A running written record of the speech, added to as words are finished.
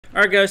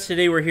Alright guys,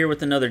 today we're here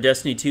with another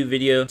Destiny 2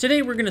 video.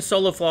 Today we're going to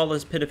solo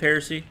flawless Pit of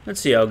Heresy. Let's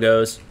see how it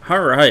goes.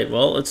 Alright,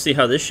 well, let's see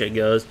how this shit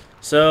goes.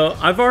 So,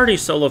 I've already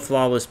solo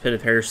flawless Pit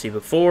of Heresy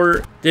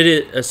before. Did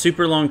it a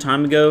super long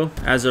time ago,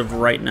 as of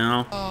right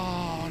now.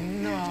 Oh,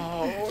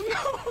 no.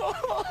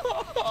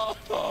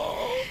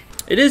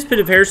 It is Pit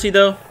of Heresy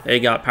though. It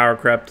got power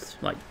crept,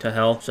 like, to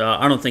hell. So,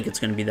 I don't think it's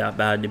going to be that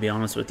bad, to be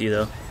honest with you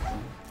though.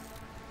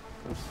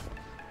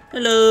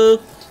 Hello.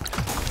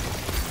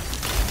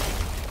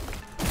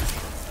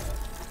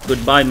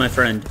 Goodbye, my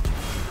friend.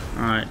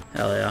 Alright,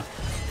 hell yeah.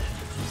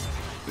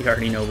 You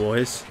already know,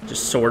 boys.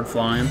 Just sword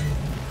flying.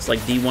 It's like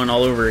D1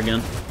 all over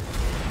again.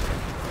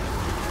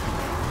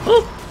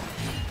 Oh!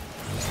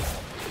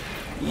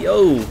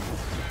 Yo!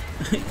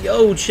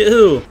 Yo,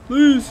 chill!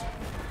 Please!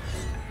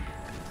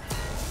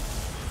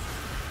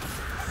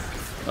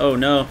 Oh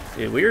no.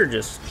 Dude, we're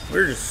just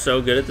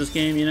so good at this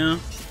game, you know?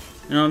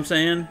 You know what I'm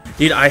saying?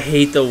 Dude, I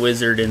hate the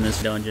wizard in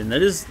this dungeon.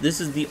 This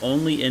is the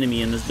only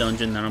enemy in this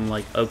dungeon that I'm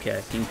like,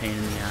 okay, king pain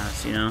in the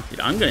ass, you know? Dude,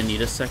 I'm gonna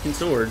need a second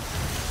sword.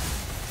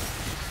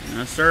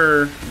 Yes,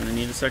 sir. I'm gonna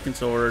need a second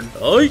sword.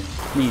 Oh,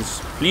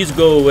 please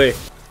go away.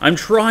 I'm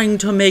trying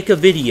to make a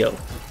video.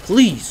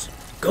 Please,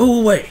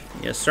 go away.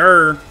 Yes,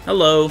 sir.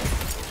 Hello.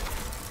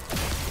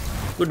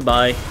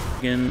 Goodbye.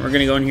 Again, we're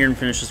gonna go in here and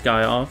finish this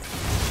guy off.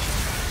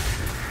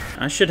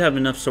 I should have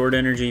enough sword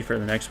energy for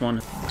the next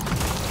one.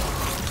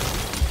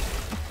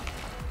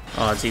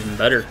 Oh, it's even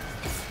better.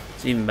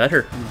 It's even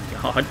better. Oh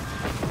my god.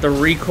 The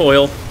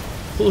recoil.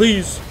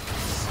 Please.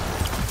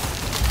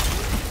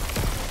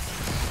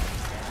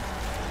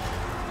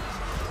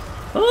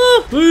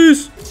 Oh,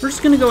 please. We're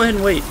just gonna go ahead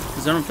and wait,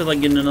 because I don't feel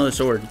like getting another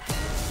sword.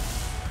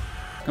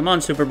 Come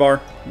on, Super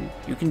Bar.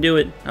 You can do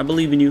it. I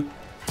believe in you.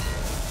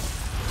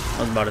 I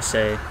was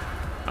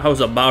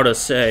about to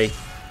say,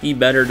 he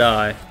better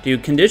die.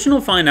 Dude, Conditional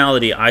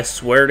Finality, I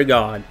swear to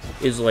God,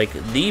 is like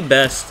the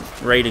best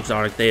raid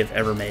exotic they have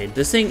ever made.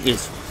 This thing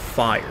is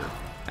fire.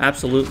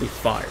 Absolutely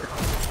fire.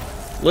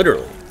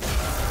 Literally.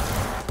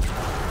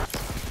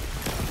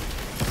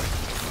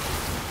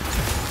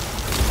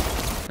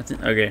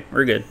 Okay,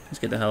 we're good. Let's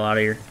get the hell out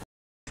of here.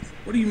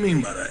 What do you mean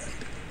by that?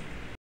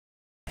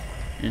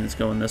 And let's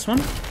go in this one.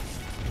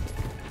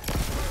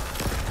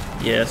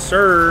 Yes,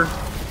 sir.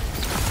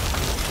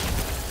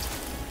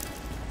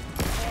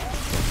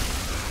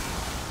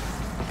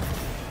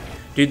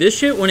 Dude, this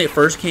shit, when it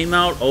first came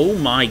out, oh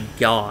my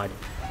god.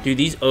 Dude,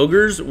 these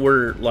ogres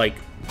were, like,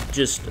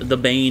 just the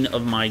bane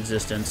of my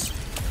existence.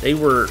 They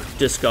were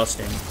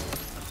disgusting.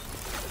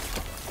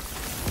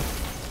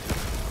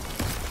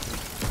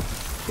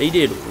 They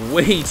did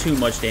way too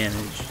much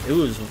damage. It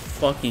was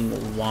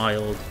fucking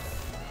wild.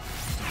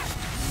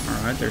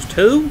 Alright, there's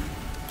two.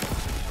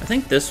 I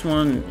think this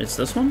one, it's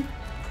this one?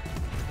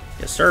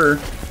 Yes, sir.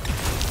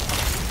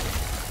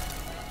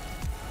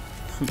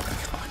 Oh my god.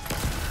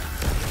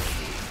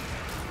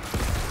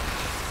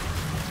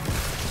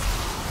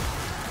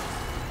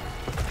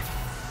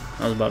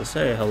 I was about to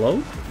say,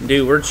 hello?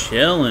 Dude, we're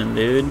chilling,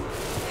 dude.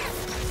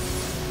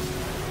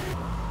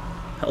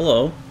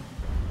 Hello.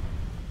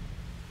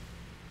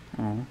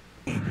 Oh.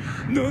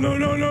 No.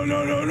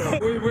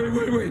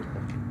 Wait.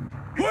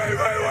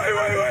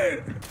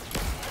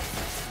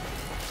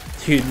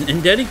 Dude,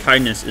 Indebted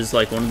Kindness is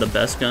like one of the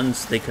best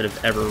guns they could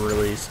have ever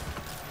released.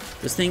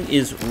 This thing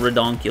is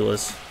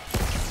redonkulous.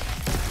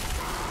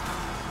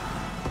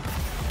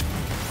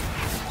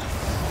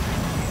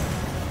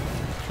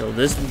 Kill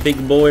this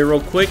big boy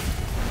real quick.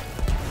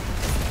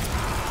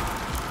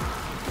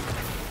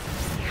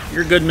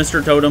 You're good,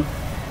 Mr. Totem.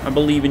 I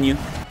believe in you.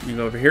 Let me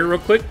go over here real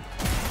quick.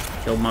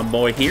 Kill my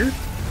boy here.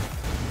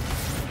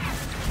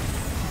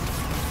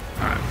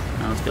 Alright,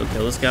 now let's go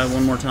kill this guy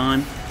one more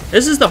time.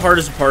 This is the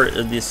hardest part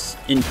of this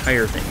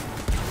entire thing.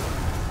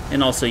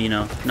 And also, you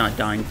know, not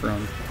dying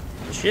from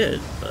shit,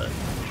 but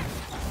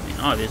I mean,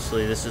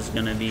 obviously this is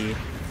gonna be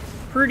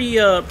pretty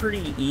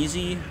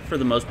easy for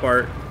the most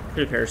part.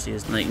 Pit of Heresy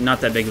is like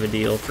not that big of a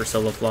deal for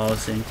solo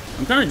flawlessing.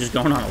 I'm kind of just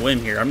going on a whim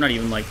here. I'm not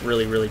even like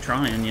really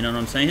trying, you know what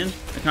I'm saying?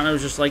 I kind of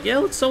was just like, yeah,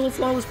 let's solo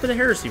flawless Pit of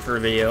Heresy for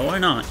a video. Why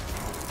not?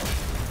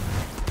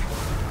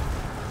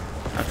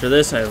 After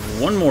this, I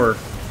have one more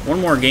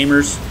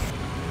gamers.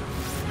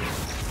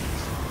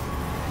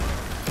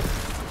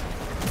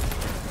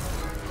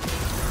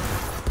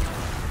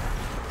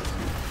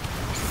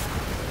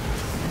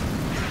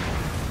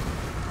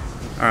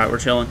 All right, we're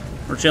chilling.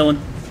 We're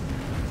chilling.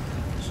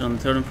 Sit on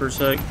the totem for a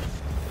sec.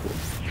 Cool.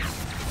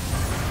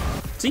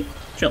 See?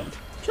 Chilling.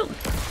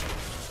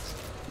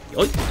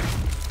 Yoink.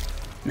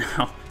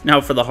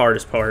 Now for the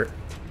hardest part.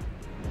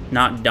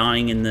 Not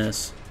dying in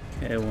this.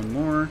 Okay, one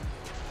more.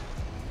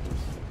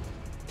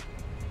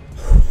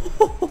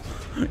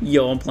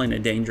 Yo, I'm playing a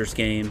dangerous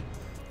game.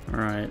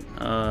 Alright.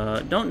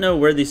 Don't know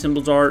where these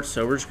symbols are,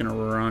 so we're just gonna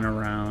run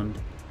around.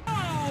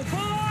 Oh,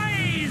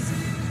 boys!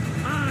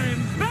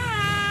 I'm back!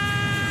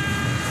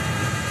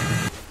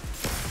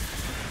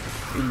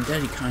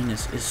 Indebted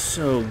Kindness is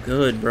so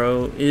good,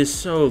 bro. It is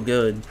so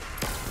good.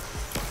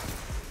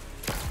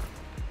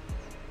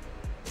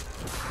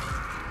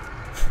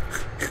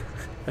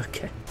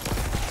 Okay.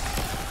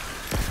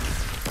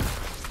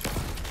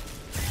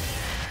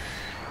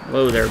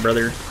 Whoa there,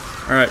 brother.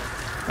 Alright.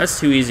 That's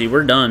too easy.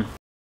 We're done.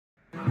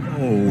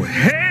 Oh,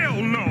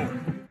 hell no!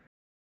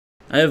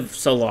 I have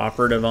solo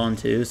operative on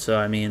too, so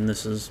I mean,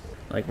 this is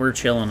like we're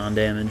chilling on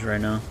damage right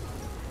now.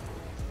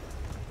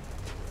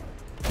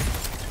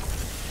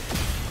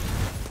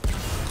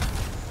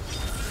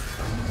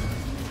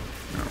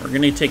 Alright, we're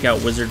gonna take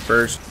out Wizard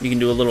first. You can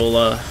do a little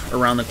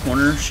around the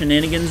corner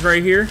shenanigans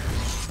right here.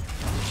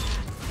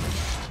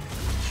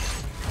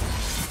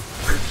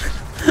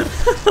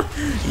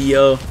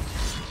 Yo.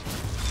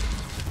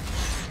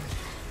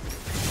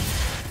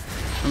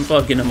 I'm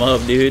fucking him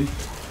up, dude.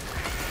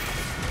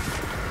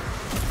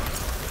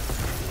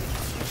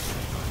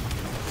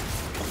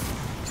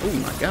 Oh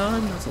my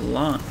god, that's a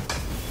lot.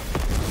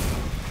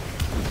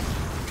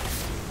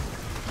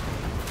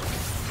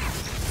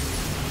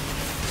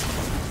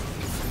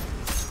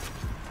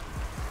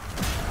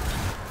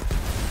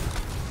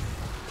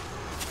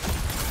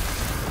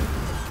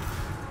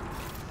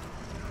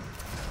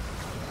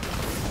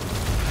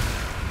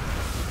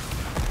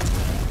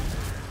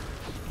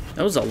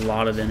 That was a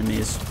lot of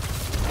enemies.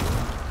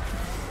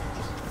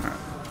 Alright.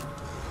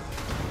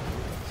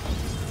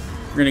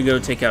 We're gonna go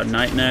take out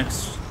Knight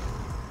next.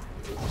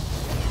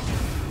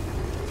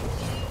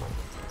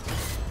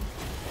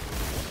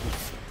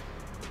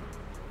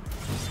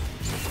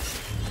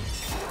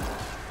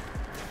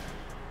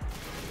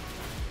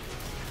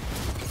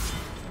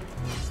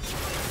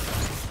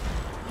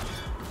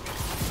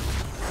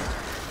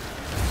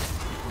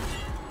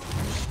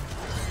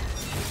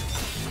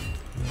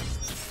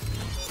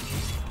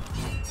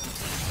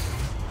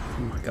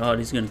 Oh my god,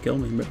 he's gonna kill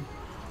me, bro.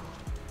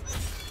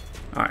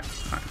 Alright,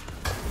 alright.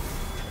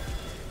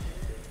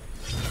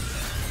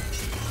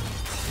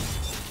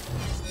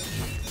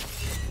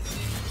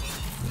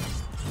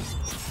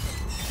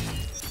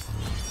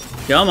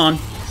 Come on.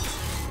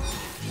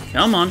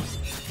 Come on.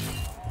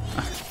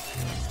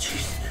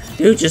 Jeez.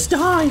 Dude, just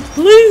die,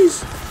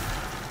 please.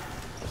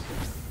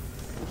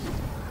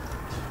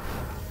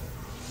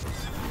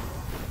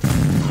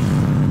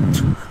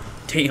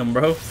 Damn,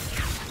 bro.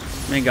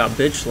 Man got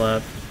bitch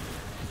slapped.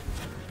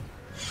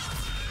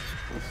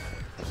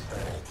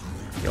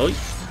 Yoink.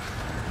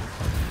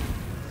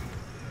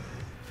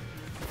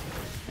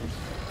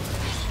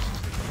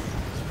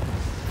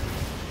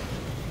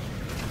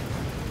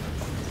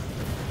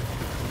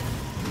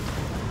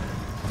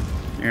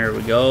 There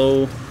we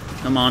go.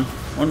 Come on.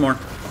 One more.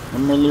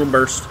 One more little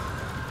burst.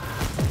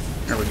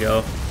 There we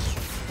go.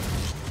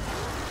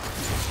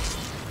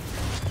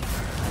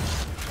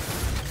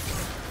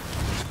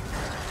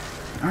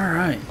 All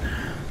right.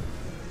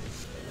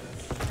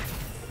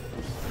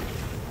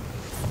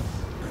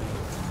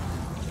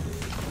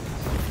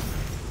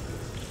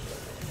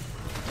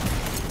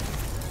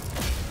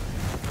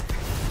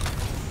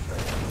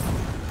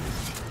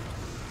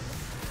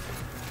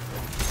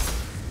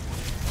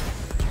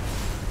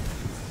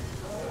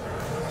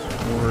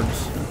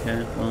 Orbs.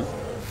 Okay, well,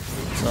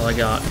 that's all I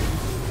got.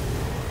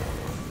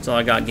 That's all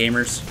I got,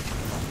 gamers.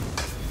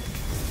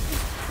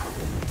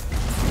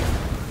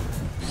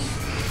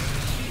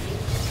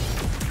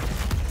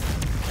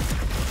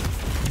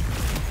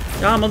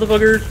 Ah,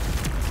 motherfucker!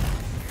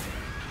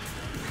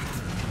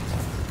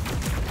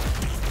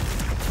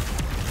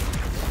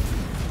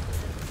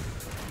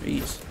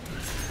 Jeez.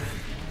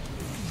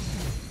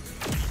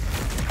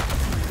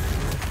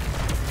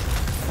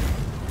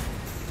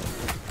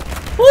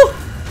 Woo!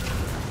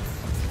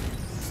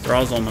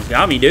 Thrall's almost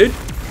got me, dude.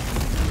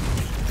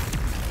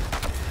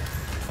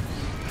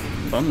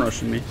 Bum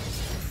rushing me.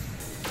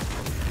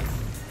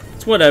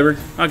 It's whatever.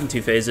 I can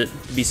two-phase it.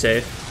 Be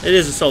safe. It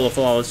is a solo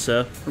flawless,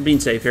 so we're being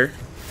safe here.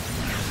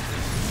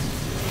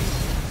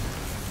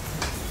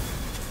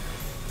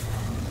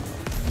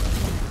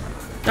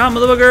 Ah,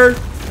 motherfucker!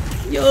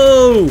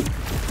 Yo!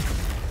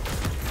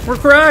 We're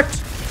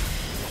cracked!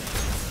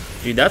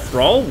 Dude, that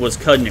Thrall was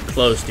cutting it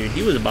close, dude.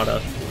 He was about to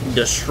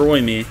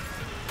destroy me.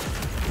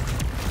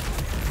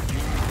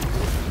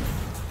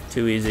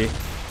 Too easy.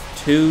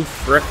 Too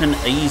frickin'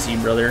 easy,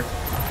 brother.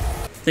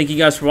 Thank you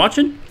guys for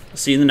watching. I'll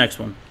see you in the next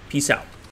one. Peace out.